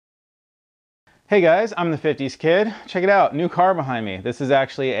Hey guys, I'm the 50s kid. Check it out, new car behind me. This is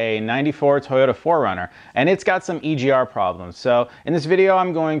actually a 94 Toyota 4Runner, and it's got some EGR problems. So in this video,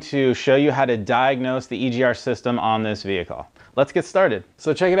 I'm going to show you how to diagnose the EGR system on this vehicle. Let's get started.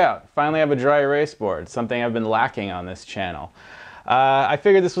 So check it out. Finally, I have a dry erase board, something I've been lacking on this channel. I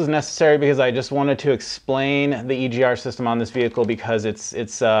figured this was necessary because I just wanted to explain the EGR system on this vehicle because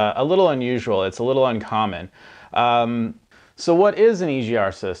it's a little unusual, it's a little uncommon. So what is an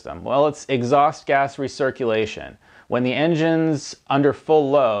EGR system? Well, it's exhaust gas recirculation. When the engine's under full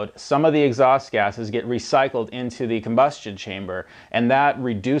load, some of the exhaust gases get recycled into the combustion chamber, and that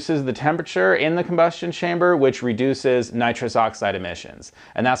reduces the temperature in the combustion chamber, which reduces nitrous oxide emissions.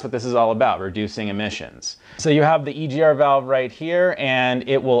 And that's what this is all about, reducing emissions. So you have the EGR valve right here, and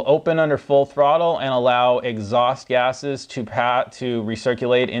it will open under full throttle and allow exhaust gases to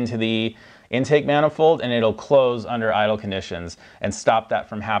recirculate into the intake manifold, and it'll close under idle conditions and stop that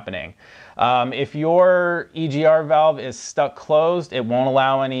from happening. If your EGR valve is stuck closed, it won't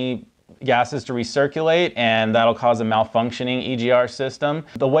allow any gases to recirculate, and that'll cause a malfunctioning EGR system.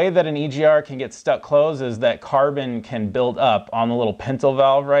 The way that an EGR can get stuck closed is that carbon can build up on the little pintle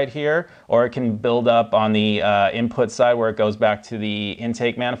valve right here, or it can build up on the input side where it goes back to the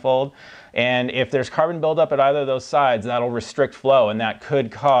intake manifold. And if there's carbon buildup at either of those sides, that'll restrict flow, and that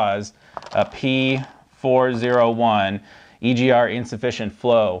could cause a P401 EGR insufficient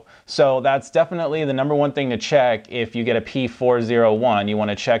flow. So that's definitely the number one thing to check. If you get a P401, you want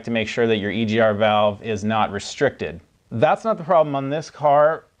to check to make sure that your EGR valve is not restricted. That's not the problem on this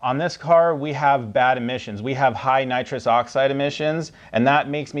car. On this car, we have bad emissions. We have high nitrous oxide emissions, and that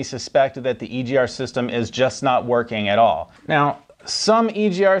makes me suspect that the EGR system is just not working at all. Now, some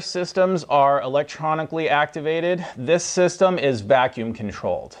EGR systems are electronically activated. This system is vacuum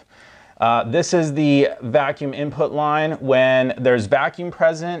controlled. This is the vacuum input line. When there's vacuum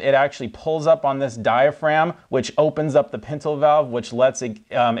present, it actually pulls up on this diaphragm, which opens up the pintle valve, which lets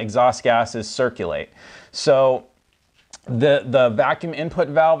exhaust gases circulate. So the vacuum input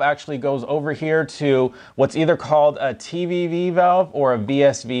valve actually goes over here to what's either called a TVV valve or a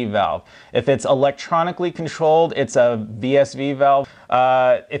VSV valve. If it's electronically controlled, it's a VSV valve.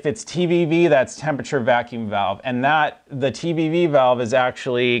 If it's TVV, that's temperature vacuum valve. And the TVV valve is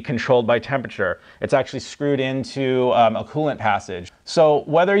actually controlled by temperature. It's actually screwed into a coolant passage. So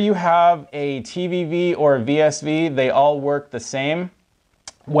whether you have a TVV or a VSV, they all work the same.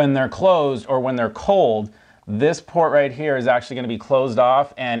 When they're closed or when they're cold, this port right here is actually going to be closed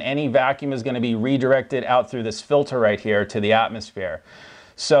off, and any vacuum is going to be redirected out through this filter right here to the atmosphere.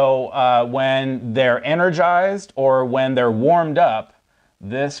 So when they're energized or when they're warmed up,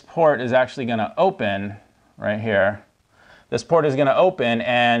 this port is actually going to open right here. This port is going to open,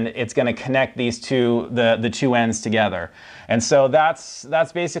 and it's going to connect these the two ends together. And so that's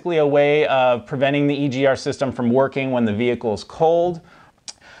basically a way of preventing the EGR system from working when the vehicle is cold.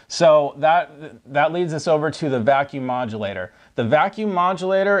 So that leads us over to the vacuum modulator. The vacuum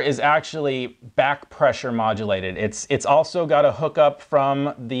modulator is actually back pressure modulated. It's also got a hookup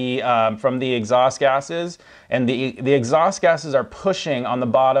from the exhaust gases, and the exhaust gases are pushing on the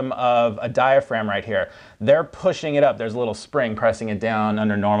bottom of a diaphragm right here. They're pushing it up. There's a little spring pressing it down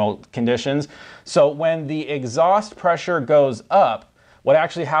under normal conditions. So when the exhaust pressure goes up, what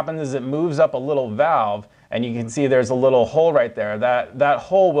actually happens is it moves up a little valve, and you can see there's a little hole right there. That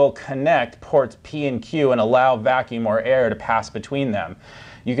hole will connect ports P and Q and allow vacuum or air to pass between them.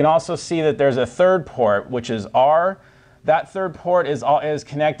 You can also see that there's a third port, which is R. That third port is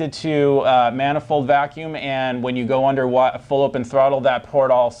connected to manifold vacuum, and when you go under full open throttle,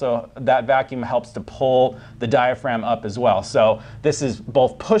 that vacuum helps to pull the diaphragm up as well. So this is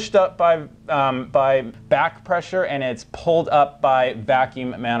both pushed up by back pressure, and it's pulled up by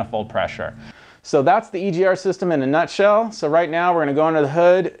vacuum manifold pressure. So that's the EGR system in a nutshell. So right now we're going to go under the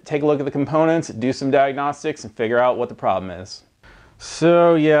hood, take a look at the components, do some diagnostics, and figure out what the problem is.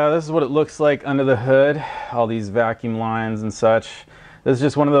 So yeah, this is what it looks like under the hood. All these vacuum lines and such. This is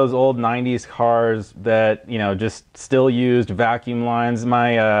just one of those old 90s cars that, you know, just still used vacuum lines.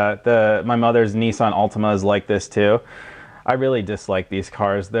 My mother's Nissan Altima is like this too. I really dislike these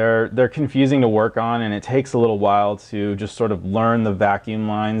cars. They're confusing to work on, and it takes a little while to just sort of learn the vacuum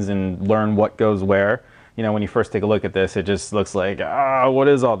lines and learn what goes where. You know, when you first take a look at this, it just looks like, what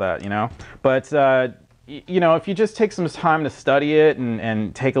is all that, you know? But, you know, if you just take some time to study it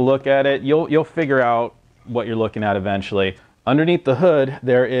and take a look at it, you'll figure out what you're looking at eventually. Underneath the hood,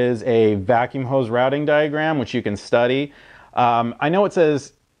 there is a vacuum hose routing diagram, which you can study. I know it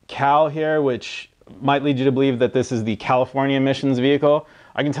says CAL here, which might lead you to believe that this is the California emissions vehicle.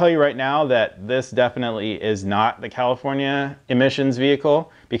 I can tell you right now that this definitely is not the California emissions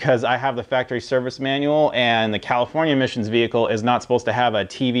vehicle, because I have the factory service manual, and the California emissions vehicle is not supposed to have a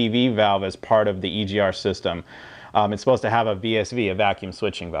TVV valve as part of the EGR system. It's supposed to have a VSV, a vacuum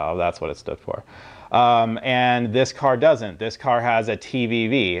switching valve. That's what it stood for. And this car doesn't. This car has a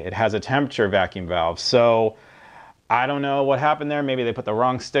TVV. It has a temperature vacuum valve. So I don't know what happened there. Maybe they put the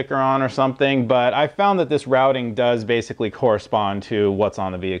wrong sticker on or something, but I found that this routing does basically correspond to what's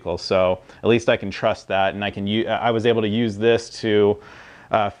on the vehicle. So at least I can trust that, and I was able to use this to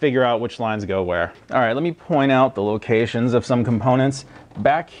figure out which lines go where. All right, let me point out the locations of some components.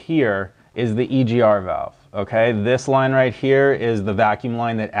 Back here is the EGR valve, okay? This line right here is the vacuum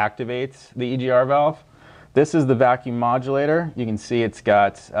line that activates the EGR valve. This is the vacuum modulator. You can see it's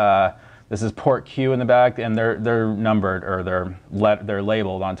got, this is port Q in the back, and they're numbered, or they're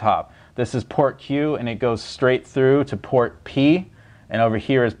labeled on top. This is port Q, and it goes straight through to port P, and over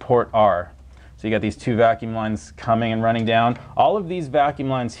here is port R. So you got these two vacuum lines coming and running down. All of these vacuum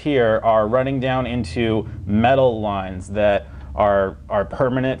lines here are running down into metal lines that are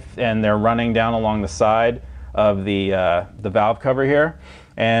permanent, and they're running down along the side of the valve cover here.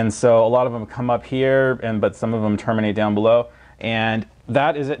 And so a lot of them come up here, but some of them terminate down below. And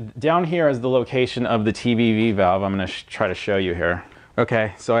that is it. Down here is the location of the TVV valve. I'm going to try to show you here.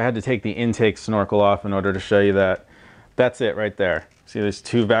 Okay, so I had to take the intake snorkel off in order to show you that. That's it right there. See, there's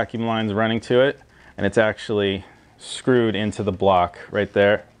two vacuum lines running to it, and it's actually screwed into the block right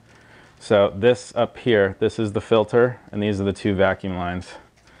there. So this up here, this is the filter, and these are the two vacuum lines.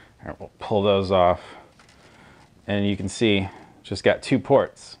 All right, we'll pull those off, and you can see just got two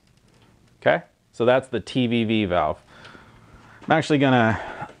ports. Okay, so that's the TVV valve. I'm actually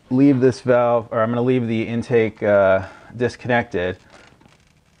gonna leave this valve, or I'm gonna leave the intake disconnected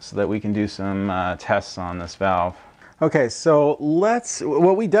so that we can do some tests on this valve. Okay, so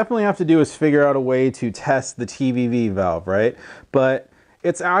what we definitely have to do is figure out a way to test the TVV valve, right? But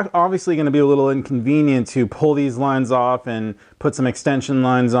it's obviously going to be a little inconvenient to pull these lines off and put some extension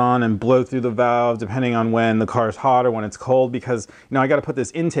lines on and blow through the valve depending on when the car is hot or when it's cold, because I got to put this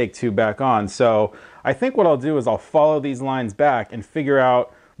intake tube back on. So I think what I'll do is I'll follow these lines back and figure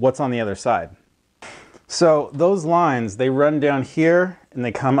out what's on the other side. So those lines, they run down here and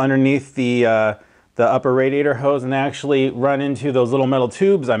they come underneath the upper radiator hose, and they actually run into those little metal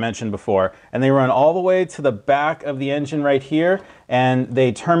tubes I mentioned before, and they run all the way to the back of the engine right here, and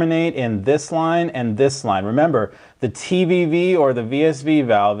they terminate in this line and this line. Remember, the TVV or the VSV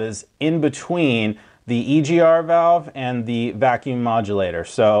valve is in between the EGR valve and the vacuum modulator.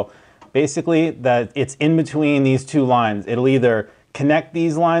 So basically that it's in between these two lines. It'll either connect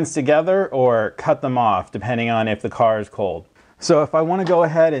these lines together or cut them off depending on if the car is cold. So if I want to go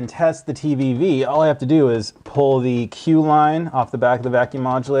ahead and test the TVV, all I have to do is pull the Q line off the back of the vacuum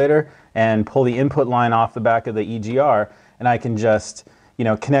modulator and pull the input line off the back of the EGR, and I can just,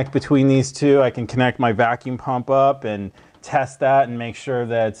 connect between these two. I can connect my vacuum pump up and test that and make sure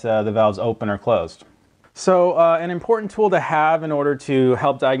that the valve's open or closed. So an important tool to have in order to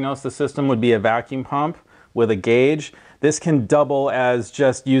help diagnose the system would be a vacuum pump with a gauge. This can double as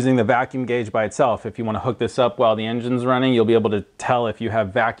just using the vacuum gauge by itself. If you want to hook this up while the engine's running, you'll be able to tell if you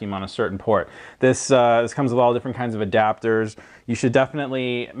have vacuum on a certain port. This comes with all different kinds of adapters. You should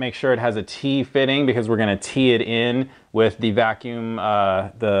definitely make sure it has a T fitting, because we're going to tee it in with the vacuum,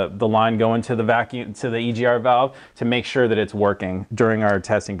 the line going to the vacuum, to the EGR valve, to make sure that it's working during our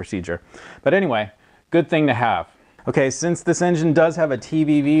testing procedure. But anyway, good thing to have. Okay, since this engine does have a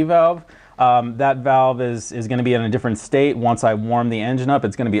TVV valve, that valve is going to be in a different state once I warm the engine up.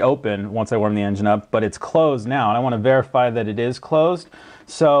 It's going to be open once I warm the engine up, but it's closed now, and I want to verify that it is closed.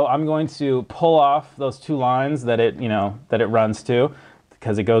 So I'm going to pull off those two lines that it runs to,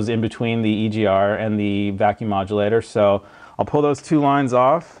 because it goes in between the EGR and the vacuum modulator. So I'll pull those two lines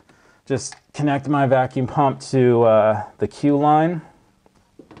off, just connect my vacuum pump to the Q line,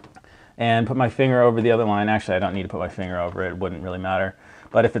 and put my finger over the other line. Actually, I don't need to put my finger over it. It wouldn't really matter.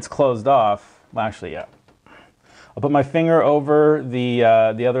 But if it's closed off, well, actually, yeah. I'll put my finger over the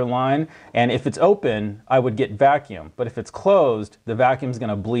other line, and if it's open, I would get vacuum. But if it's closed, the vacuum's going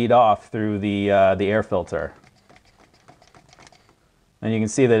to bleed off through the air filter. And you can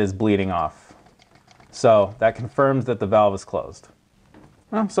see that it's bleeding off. So that confirms that the valve is closed.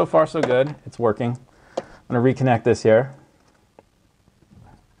 Well, so far so good. It's working. I'm going to reconnect this here.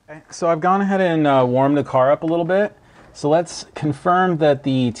 Okay, so I've gone ahead and warmed the car up a little bit. So let's confirm that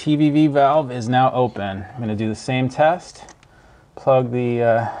the TVV valve is now open. I'm going to do the same test. Plug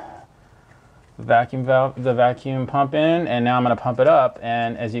the vacuum pump in, and now I'm going to pump it up,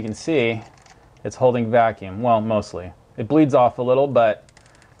 and as you can see, it's holding vacuum. Well, mostly. It bleeds off a little, but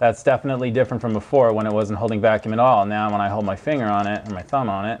That's definitely different from before when it wasn't holding vacuum at all. Now when I hold my finger on it, or my thumb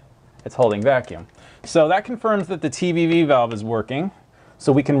on it, it's holding vacuum. So that confirms that the TVV valve is working,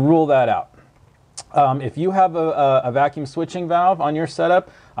 so we can rule that out. If you have a vacuum switching valve on your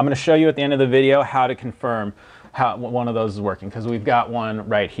setup, I'm going to show you at the end of the video how to confirm how one of those is working, because we've got one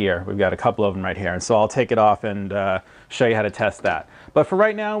right here. We've got a couple of them right here, and so I'll take it off and show you how to test that. But for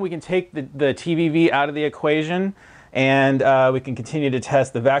right now, we can take the TVV out of the equation, and we can continue to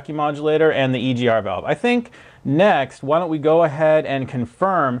test the vacuum modulator and the EGR valve. I think next, why don't we go ahead and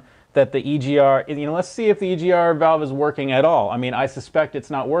confirm that the EGR, let's see if the EGR valve is working at all. I mean, I suspect it's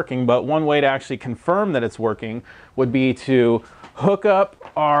not working, but one way to actually confirm that it's working would be to hook up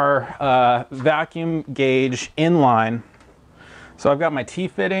our vacuum gauge inline. So I've got my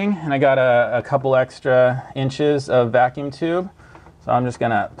T-fitting, and I got a couple extra inches of vacuum tube. So I'm just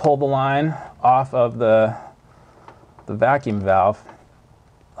gonna pull the line off of the vacuum valve,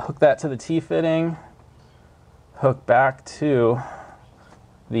 hook that to the T-fitting, hook back to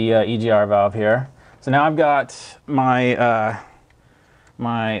the EGR valve here. So now I've got my,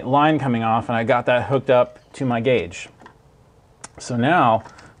 my line coming off, and I got that hooked up to my gauge. So now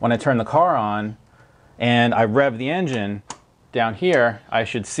when I turn the car on and I rev the engine down here, I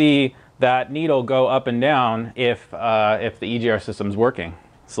should see that needle go up and down if the EGR system's working.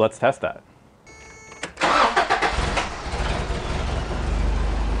 So let's test that.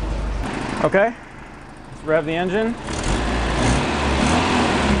 Okay, let's rev the engine.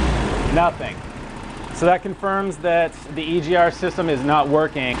 Nothing. So that confirms that the EGR system is not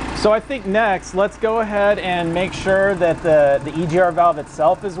working. So I think next, let's go ahead and make sure that the EGR valve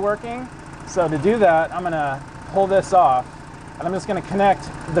itself is working. So to do that, I'm gonna pull this off, and I'm just gonna connect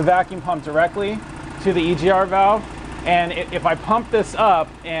the vacuum pump directly to the EGR valve. And if I pump this up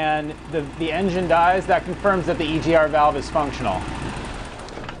and the engine dies, that confirms that the EGR valve is functional.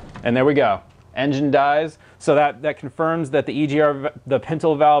 And there we go. Engine dies. So that confirms that the EGR, the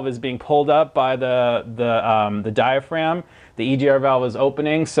pintle valve is being pulled up by the diaphragm. The EGR valve is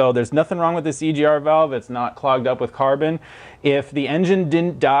opening, so there's nothing wrong with this EGR valve. It's not clogged up with carbon. If the engine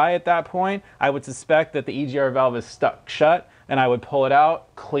didn't die at that point, I would suspect that the EGR valve is stuck shut, and I would pull it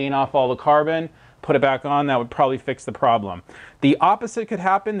out, clean off all the carbon, put it back on. That would probably fix the problem. The opposite could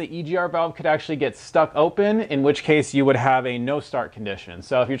happen. The EGR valve could actually get stuck open, in which case you would have a no start condition.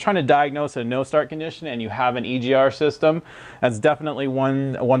 So if you're trying to diagnose a no start condition and you have an EGR system, that's definitely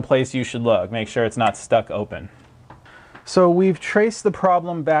one place you should look. Make sure it's not stuck open. So we've traced the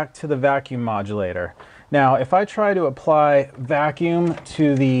problem back to the vacuum modulator. Now, if I try to apply vacuum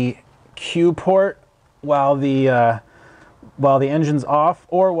to the Q port while the engine's off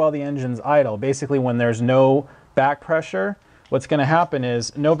or while the engine's idle, basically when there's no back pressure, what's going to happen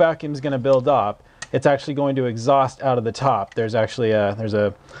is no vacuum is going to build up. It's actually going to exhaust out of the top. There's actually there's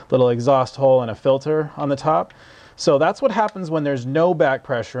a little exhaust hole and a filter on the top. So that's what happens when there's no back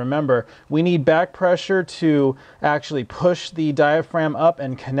pressure. Remember, we need back pressure to actually push the diaphragm up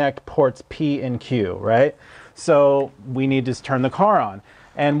and connect ports P and Q, right? So we need to turn the car on.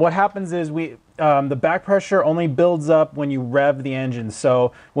 And what happens is the back pressure only builds up when you rev the engine.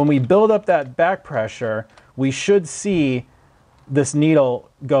 So when we build up that back pressure, we should see this needle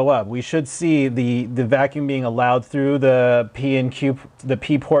go up. We should see the vacuum being allowed through the P and Q, the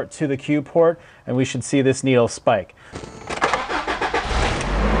P port to the Q port, and we should see this needle spike.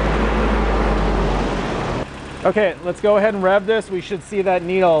 Okay, let's go ahead and rev this. We should see that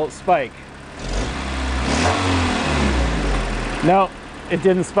needle spike. No, it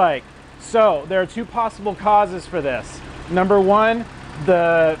didn't spike. So there are two possible causes for this. Number one,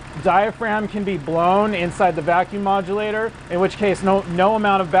 the diaphragm can be blown inside the vacuum modulator, in which case no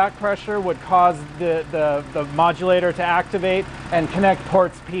amount of back pressure would cause the modulator to activate and connect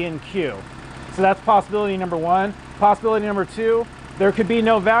ports P and Q. So that's possibility number one. Possibility number two, there could be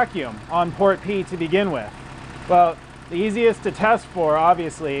no vacuum on port P to begin with. Well, the easiest to test for,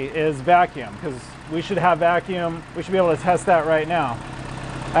 obviously, is vacuum, because we should have vacuum. We should be able to test that right now.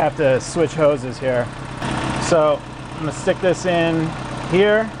 I have to switch hoses here. So I'm gonna stick this in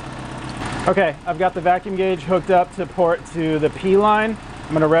here. Okay, I've got the vacuum gauge hooked up to the P line.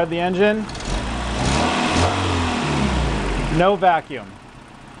 I'm gonna rev the engine. No vacuum.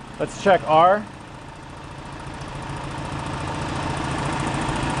 Let's check R.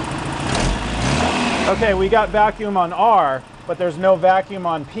 Okay, we got vacuum on R, but there's no vacuum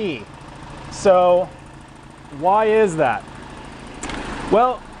on P. So why is that?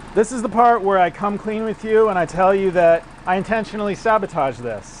 Well, this is the part where I come clean with you and I tell you that I intentionally sabotaged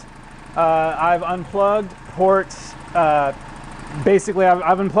this. I've unplugged ports Basically,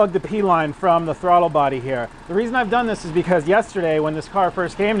 I've unplugged the P line from the throttle body here. The reason I've done this is because yesterday when this car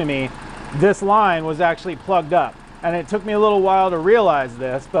first came to me, this line was actually plugged up. And it took me a little while to realize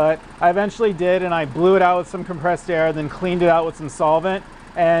this, but I eventually did, and I blew it out with some compressed air, then cleaned it out with some solvent,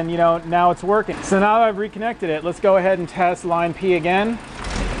 and you know, now it's working. So now that I've reconnected it, let's go ahead and test line P again.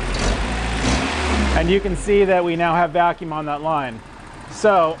 And you can see that we now have vacuum on that line.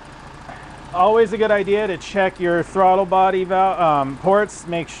 So, always a good idea to check your throttle body valve, ports,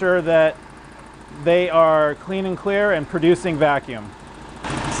 make sure that they are clean and clear and producing vacuum.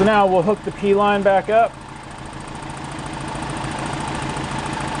 So now we'll hook the P line back up.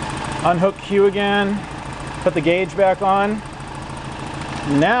 Unhook Q again, put the gauge back on.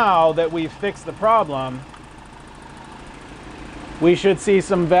 Now that we've fixed the problem, we should see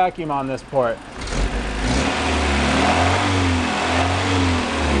some vacuum on this port.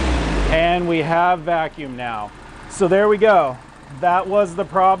 And we have vacuum now. So there we go. That was the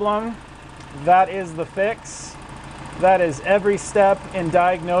problem. That is the fix. That is every step in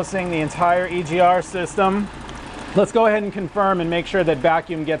diagnosing the entire EGR system. Let's go ahead and confirm and make sure that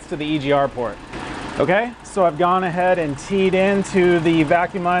vacuum gets to the EGR port. Okay, so I've gone ahead and teed into the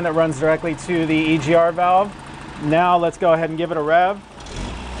vacuum line that runs directly to the EGR valve. Now let's go ahead and give it a rev.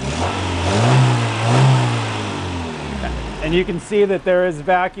 And you can see that there is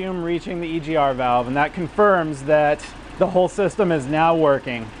vacuum reaching the EGR valve, and that confirms that the whole system is now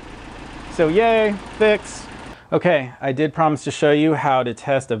working. So yay, fix. Okay, I did promise to show you how to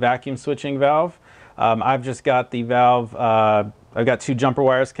test a vacuum switching valve. I've just got the valve, I've got 2 jumper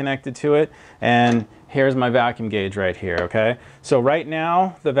wires connected to it, and here's my vacuum gauge right here, okay? So right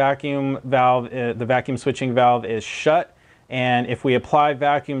now, the vacuum valve, the vacuum switching valve is shut, and if we apply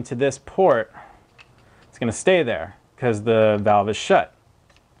vacuum to this port, it's gonna stay there because the valve is shut,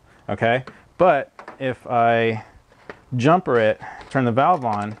 okay? But if I jumper it, turn the valve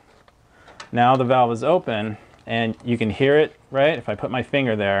on, now the valve is open, and you can hear it, right? If I put my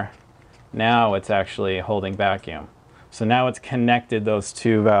finger there, now it's actually holding vacuum. So now it's connected those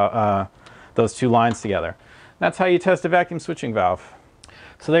two lines together. That's how you test a vacuum switching valve.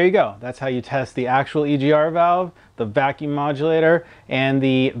 So there you go. That's how you test the actual EGR valve, the vacuum modulator, and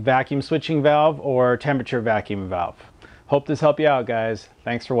the vacuum switching valve or temperature vacuum valve. Hope this helped you out, guys.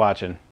 Thanks for watching.